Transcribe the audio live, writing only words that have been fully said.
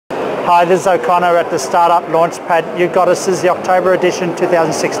Hi, this is O'Connor at the Startup Launchpad. You got us, this is the October edition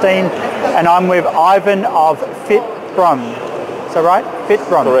 2016, and I'm with Ivan of Fibrum. Is that right?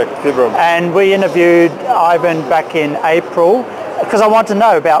 Fibrum. Correct, Fibrum. And we interviewed Ivan back in April because I want to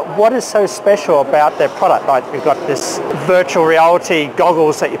know about what is so special about their product. Like, you've got this virtual reality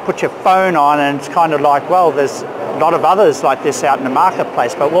goggles that you put your phone on, and it's kind of like, well, there's a lot of others like this out in the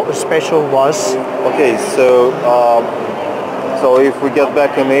marketplace, but what was special was... Okay, so if we get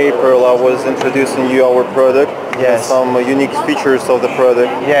back in April, I was introducing you our product. Yes. Some unique features of the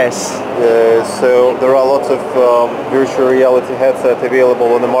product. Yes. So there are lots of virtual reality headsets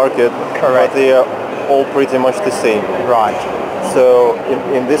available on the market. Correct. But they are all pretty much the same. Right. So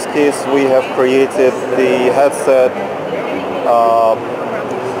in this case, we have created the headset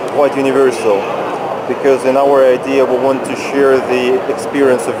quite universal, because in our idea we want to share the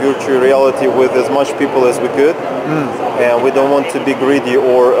experience of virtual reality with as much people as we could, and we don't want to be greedy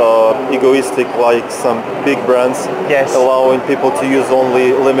or egoistic like some big brands. Yes. Allowing people to use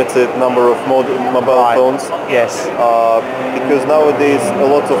only limited number of mobile phones. Yes. Because nowadays a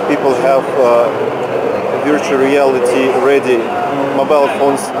lot of people have virtual reality ready mobile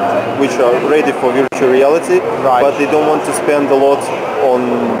phones which are ready for virtual reality, but they don't want to spend a lot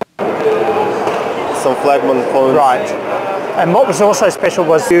on some flagman phones. Right. And what was also special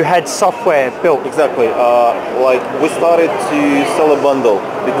was you had software built. Exactly. Like, we started to sell a bundle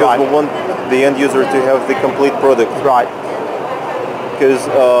because we want the end user to have the complete product. Right. Because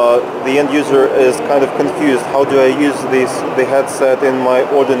the end user is kind of confused. How do I use the headset in my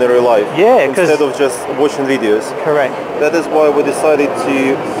ordinary life? Yeah, instead of just watching videos. Correct. That is why we decided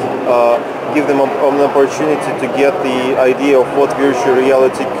to give them an opportunity to get the idea of what virtual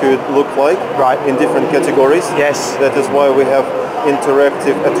reality could look like in different categories. Yes. That is why we have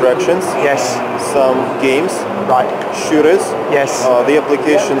interactive attractions. Yes. Some games. Right. Shooters. Yes. The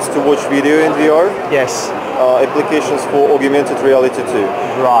applications to watch video in VR. Yes. Applications for augmented reality too.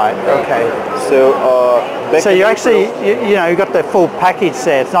 Right. Okay. So you actually, you know, you got the full package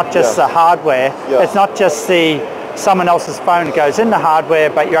there. It's not just the hardware. Yeah. It's not just someone else's phone that goes in the hardware,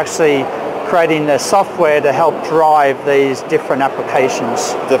 but you're actually creating the software to help drive these different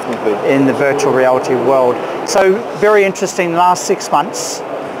applications. Definitely. In the virtual reality world. So very interesting last 6 months.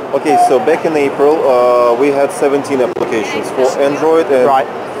 Okay, so back in April, we had 17 applications for Android and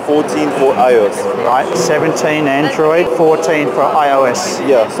 14 for iOS. Right, 17 Android, 14 for iOS.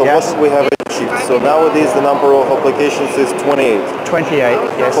 Yeah, so what we have achieved. So nowadays the number of applications is 28. 28,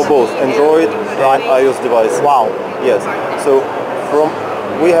 yes. For both Android and iOS devices. Wow. Yes. So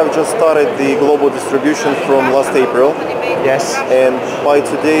we have just started the global distribution from last April. Yes. And by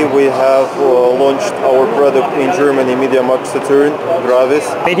today we have launched our product in Germany, MediaMarkt Saturn, Gravis.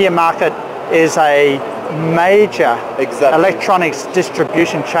 MediaMarkt is a major electronics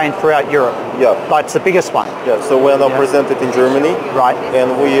distribution chain throughout Europe. Yeah. Like, it's the biggest one. Yeah, so we are now presented in Germany. Right.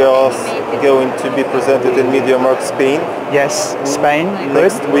 And we are going to be presented in MediaMarkt Spain. Yes, Spain.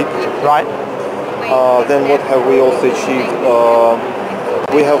 Next week. Right. Then what have we also achieved?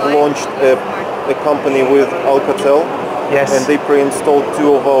 We have launched a company with Alcatel. Yes. And they pre-installed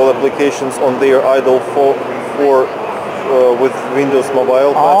 2 of our applications on their Idol 4 with Windows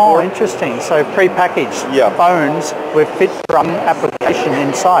Mobile platform. Oh, interesting. So pre-packaged phones with Fibrum application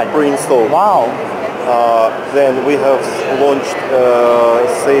inside. Pre-installed. Wow. Then we have launched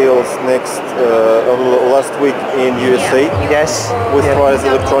sales last week in USA. Yes. With Price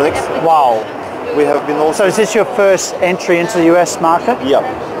Electronics. Wow. We have been also... So is this your first entry into the US market? Yeah.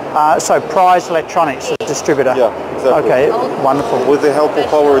 So Price Electronics, the distributor. Yeah, exactly. Okay, wonderful. With the help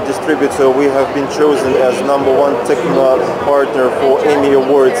of our distributor, we have been chosen as #1 techno partner for Emmy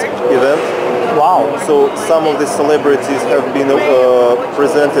Awards event. Wow. So some of the celebrities have been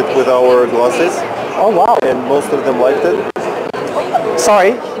presented with our glasses. Oh wow. And most of them liked it.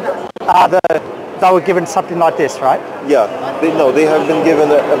 Sorry, they were given something like this, right? Yeah, they have been given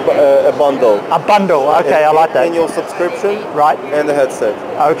a bundle. A bundle, okay, I like that. Annual subscription, right? And a headset.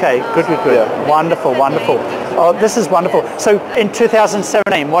 Okay, good. Yeah. Wonderful. Oh, this is wonderful. So in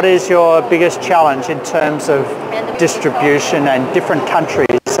 2017, what is your biggest challenge in terms of distribution and different countries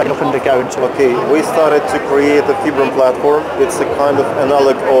that you're looking to go to? Okay, we started to create a Fibrum platform. It's a kind of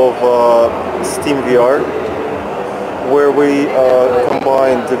analog of Steam VR, where we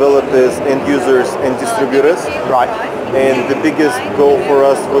combine developers, end users, and distributors. Right. And the biggest goal for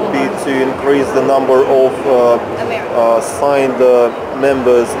us would be to increase the number of signed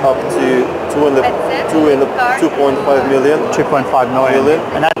members up to 2.5 million. 2.5 million.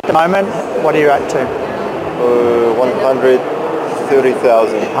 And at the moment, what are you at to? 150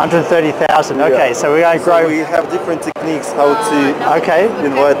 130,000. 130,000. Okay, Yeah. so we're going to grow. So we have different techniques how to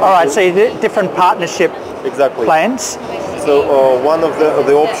invite. All right, so different partnership plans. So one of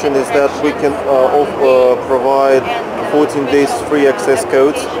the option is that we can provide 14 days free access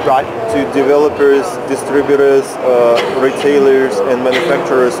codes to developers, distributors, retailers, and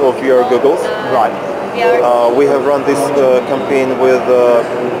manufacturers of VR goggles. We have run this campaign with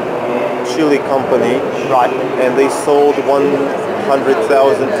Chile company, and they sold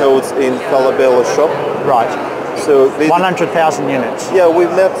 100,000 codes in Falabella shop. So 100,000 units. Yeah, we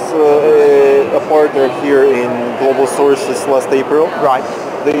met a partner here in Global Sources last April.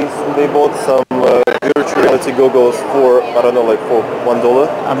 They bought some virtual reality goggles for, I don't know, like for $1.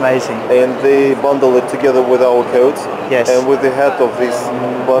 Amazing. And they bundle it together with our codes. Yes. And with the head of this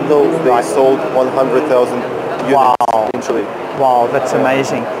bundle, they sold 100,000 units in Chile. Wow, that's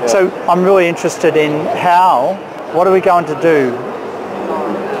amazing. Yeah. So I'm really interested in what are we going to do?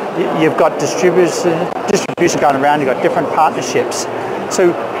 You've got distribution going around, you've got different partnerships.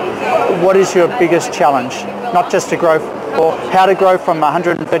 So what is your biggest challenge? Not just to grow, or how to grow from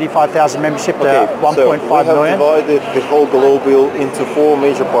 135,000 membership to 1.5 so million? We have divided the whole global into 4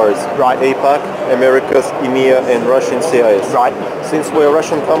 major parts. APAC, Americas, EMEA, and Russian CIS. Since we're a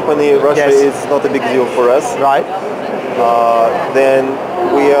Russian company, Russia is not a big deal for us. Then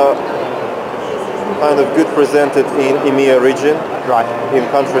we are kind of good presented in EMEA region, in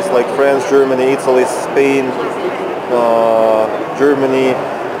countries like France, Germany, Italy, Spain, Germany,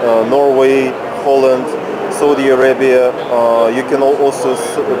 Norway, Holland, Saudi Arabia. You can also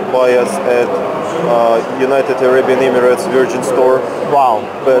buy us at United Arab Emirates Virgin Store.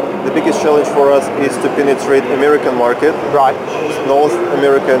 But the biggest challenge for us is to penetrate American market. North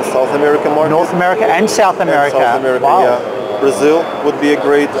America and South American market. North America and South America. And South America, yeah. Brazil would be a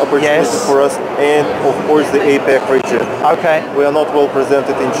great opportunity for us, and of course the APAC region. We are not well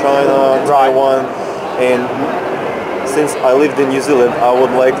presented in China, Taiwan, and since I lived in New Zealand, I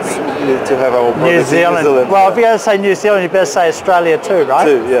would like to have our product New Zealand. in New Zealand. Well, if you're going to say New Zealand, you better say Australia too, right?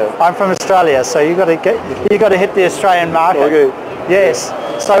 I'm from Australia, so you got to hit the Australian market. Yes.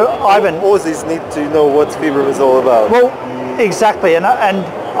 So Ivan, Aussies need to know what Fibrum is all about. Well, exactly, and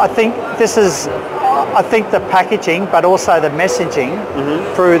I think this is. I think the packaging, but also the messaging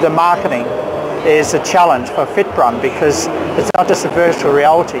through the marketing is a challenge for Fibrum, because it's not just a virtual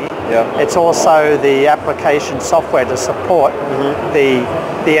reality, it's also the application software to support the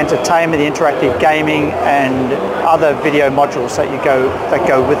entertainment, the interactive gaming, and other video modules that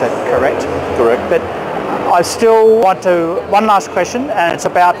go with it, correct? Correct. But I still want to, one last question, and it's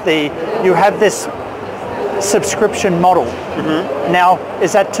about you have this subscription model. Now,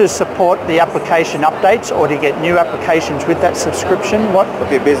 is that to support the application updates, or do you get new applications with that subscription?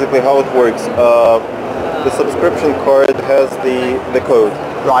 Okay, basically how it works. The subscription card has the code.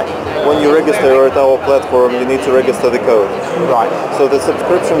 When you register at our platform, you need to register the code. So the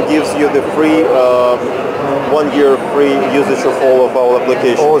subscription gives you the free 1 year free usage of all of our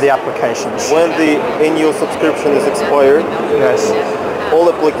applications. All the applications. When the annual subscription is expired, all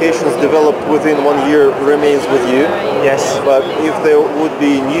applications developed within 1 year remains with you. But if there would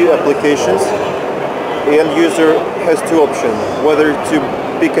be new applications, the end user has two options: whether to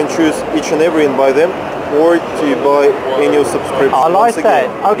pick and choose each and every and buy them, or to buy annual subscription. I like that.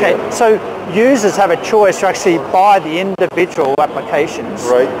 Okay, so users have a choice to actually buy the individual applications.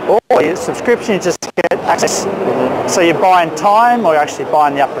 Or your subscription, you just get access. So you're buying time, or you're actually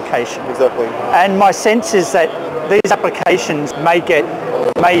buying the application. Exactly. And my sense is that these applications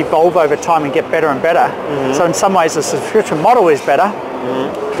may evolve over time and get better and better. So in some ways the subscription model is better,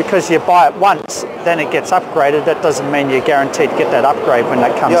 because you buy it once, then it gets upgraded. That doesn't mean you're guaranteed to get that upgrade when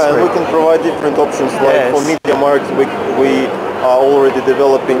that comes through. And we can provide different options. Like for MediaMarkt, we are already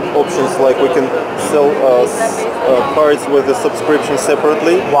developing options like we can sell cards with the subscription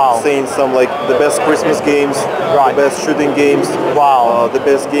separately, saying some like the best Christmas games, the best shooting games, the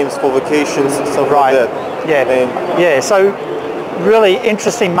best games for vacations, stuff like that. So really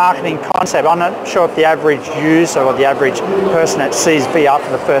interesting marketing concept. I'm not sure if the average user or the average person that sees VR for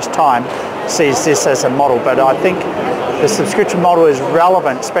the first time sees this as a model, but I think the subscription model is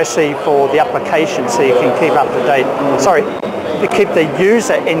relevant, especially for the application, so you can keep up to date. To keep the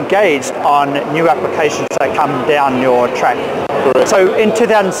user engaged on new applications that come down your track. So in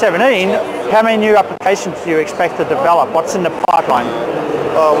 2017, how many new applications do you expect to develop? What's in the pipeline?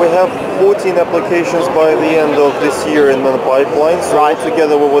 We have 14 applications by the end of this year in the pipeline. So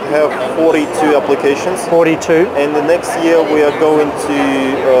altogether we would have 42 applications. 42. And the next year we are going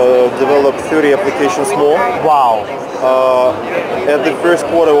to develop 30 applications more. At the first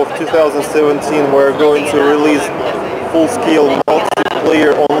quarter of 2017 we're going to release full-scale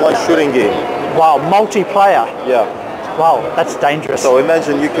multiplayer online shooting game. Wow, multiplayer. Yeah. Wow, that's dangerous. So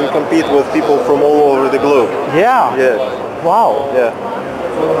imagine you can compete with people from all over the globe. Yeah. Yeah. Wow. Yeah.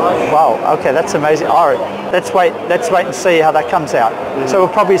 Wow. Okay, that's amazing. All right, let's wait and see how that comes out. So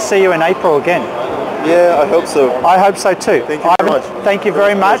we'll probably see you in April again. Yeah, I hope so. I hope so too. Thank you very much. Thank you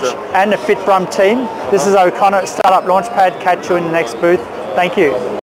very much. And the Fibrum team. This is O'Connor at Startup Launchpad. Catch you in the next booth. Thank you.